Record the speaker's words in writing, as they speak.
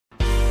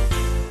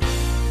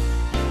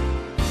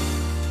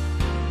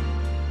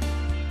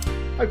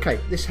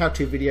Okay, this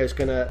how-to video is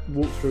going to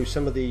walk through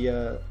some of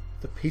the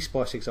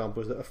PSpice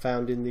examples that are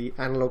found in the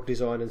analog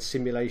design and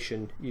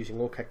simulation using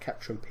OrCAD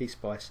Capture and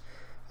PSpice,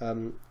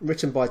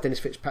 written by Dennis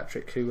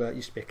Fitzpatrick, who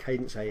used to be a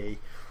Cadence AE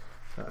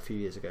a few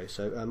years ago.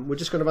 So we're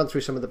just going to run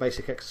through some of the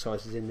basic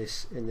exercises in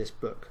this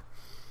book.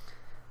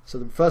 So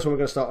the first one we're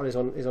going to start on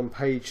is on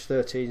page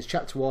 13, it's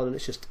chapter 1, and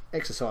it's just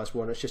exercise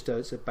 1. It's just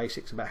it's the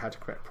basics about how to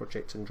create a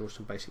project and draw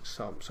some basic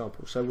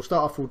samples. So we'll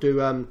start off,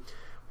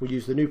 we'll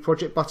use the new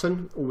project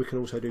button, or we can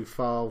also do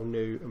file,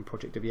 new and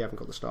project if you haven't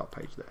got the start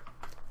page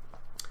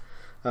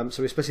there.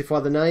 So we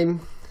specify the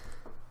name,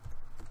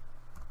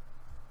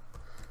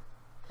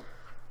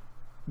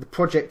 the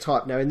project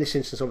type. Now in this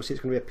instance obviously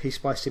it's going to be a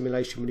PSpice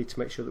simulation. We need to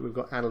make sure that we've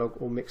got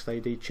analog or mixed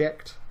AD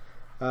checked,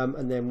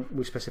 and then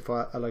we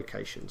specify a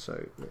location.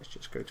 So let's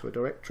just go to a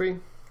directory,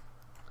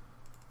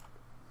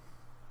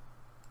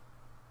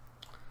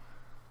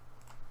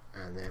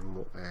 and then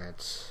we'll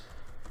add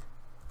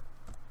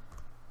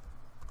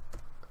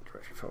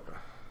directory folder.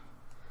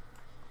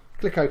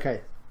 Click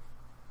OK.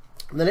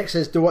 And the next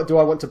says, do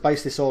I want to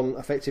base this on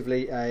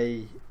effectively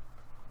an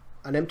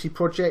empty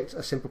project,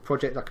 a simple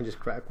project? I can just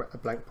create a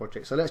blank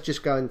project. So let's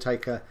just go and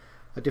take a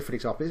different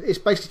example. It's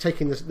basically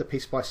taking the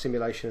PSpice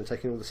simulation and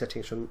taking all the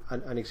settings from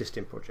an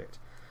existing project.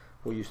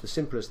 We'll use the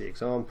simple as the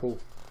example,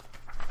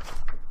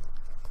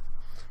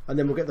 and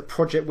then we'll get the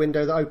project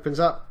window that opens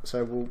up.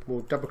 So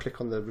we'll double click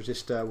on the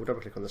resistor, we'll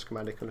double click on the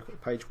schematic and look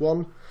at page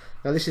 1.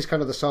 Now this is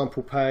kind of the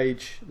sample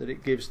page that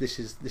it gives. This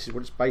is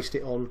what it's based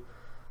it on.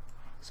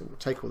 So we'll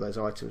take all those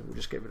items, we'll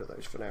just get rid of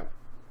those for now.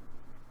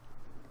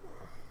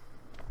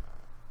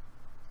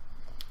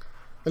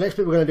 The next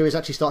bit we're going to do is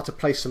actually start to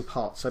place some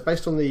parts. So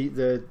based on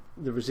the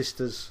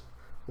resistors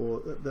or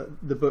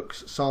the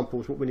book's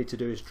samples, what we need to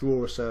do is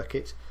draw a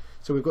circuit.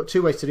 So we've got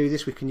two ways to do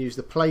this. We can use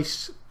the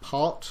place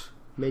part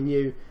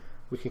menu.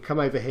 We can come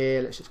over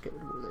here, let's just get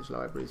rid of all those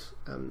libraries.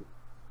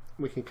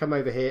 We can come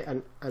over here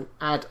and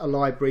add a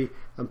library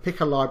and pick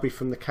a library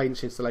from the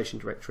Cadence installation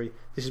directory.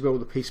 This is where all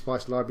the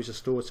PSpice libraries are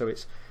stored. So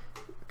it's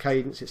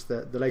Cadence, it's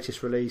the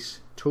latest release,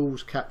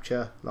 tools,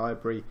 capture,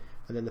 library,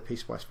 and then the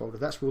PSpice folder.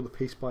 That's where all the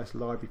PSpice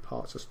library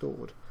parts are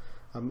stored.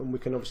 And we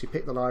can obviously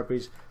pick the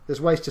libraries.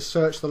 There's ways to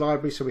search the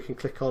library, so we can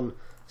click on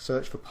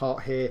search for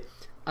part here,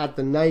 add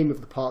the name of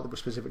the part that we're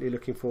specifically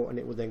looking for, and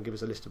it will then give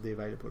us a list of the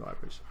available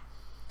libraries.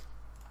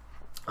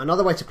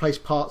 Another way to place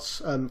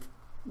parts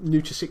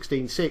new to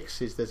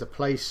 16.6 is there's a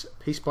place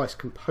PSpice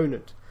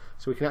component.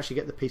 So we can actually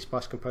get the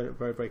PSpice component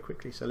very, very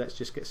quickly. So let's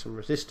just get some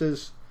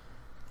resistors.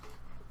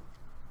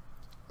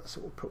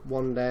 So we'll put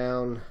one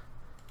down,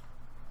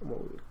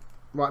 we'll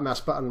right mouse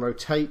button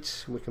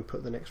rotate, and we can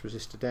put the next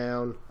resistor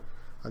down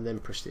and then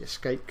press the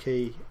escape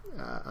key,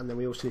 and then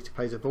we also need to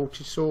place a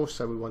voltage source.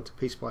 So we want a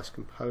PSpice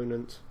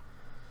component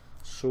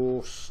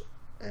source,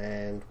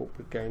 and what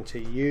we're going to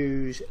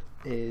use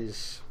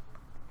is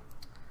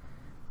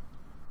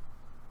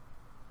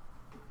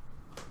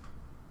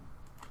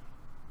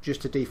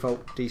just a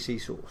default DC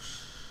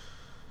source.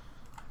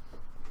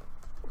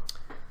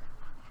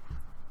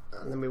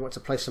 And then we want to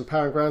place some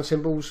power and ground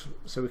symbols,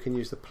 so we can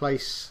use the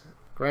place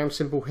ground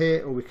symbol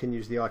here, or we can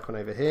use the icon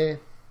over here.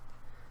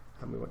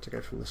 And we want to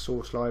go from the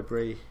source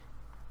library,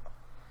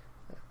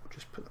 we'll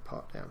just put the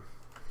part down.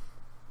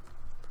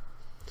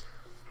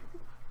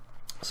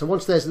 So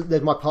once there's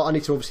my part, I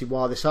need to obviously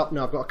wire this up.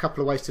 Now I've got a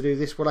couple of ways to do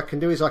this. What I can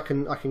do is I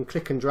can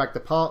click and drag the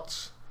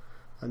parts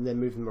and then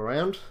move them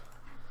around.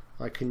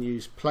 I can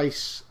use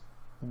place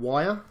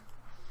wire,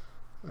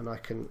 and I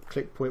can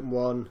click point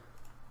 1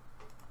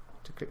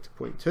 to click to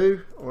point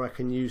 2, or I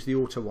can use the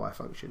auto wire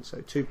function.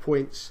 So 2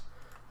 points,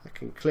 I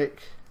can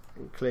click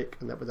and click,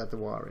 and that would add the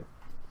wire in.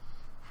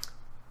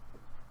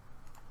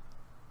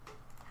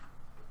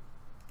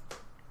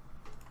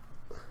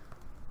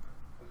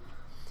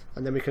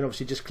 And then we can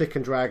obviously just click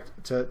and drag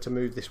to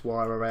move this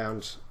wire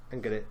around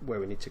and get it where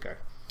we need to go.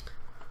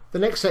 The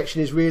next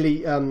section is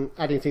really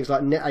adding things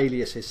like net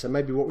aliases. So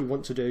maybe what we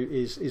want to do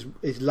is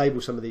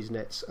label some of these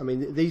nets. I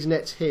mean, these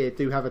nets here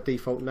do have a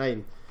default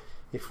name.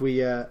 If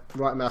we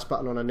right mouse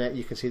button on a net,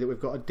 you can see that we've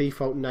got a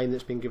default name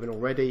that's been given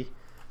already.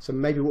 So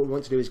maybe what we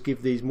want to do is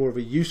give these more of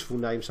a useful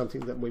name,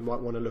 something that we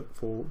might want to look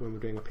for when we're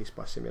doing a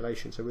PSpice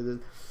simulation. So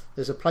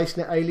there's a place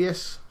net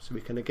alias, so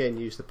we can again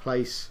use the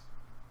place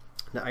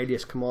net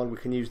alias command. We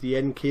can use the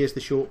N key as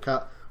the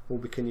shortcut, or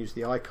we can use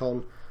the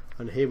icon.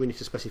 And here we need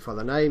to specify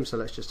the name, so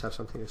let's just have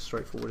something as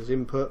straightforward as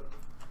input.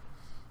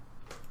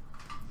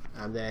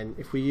 And then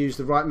if we use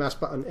the right mouse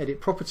button,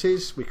 edit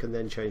properties, we can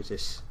then change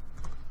this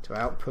to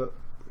output.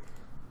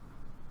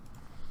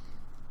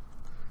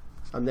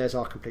 And there's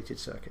our completed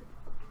circuit.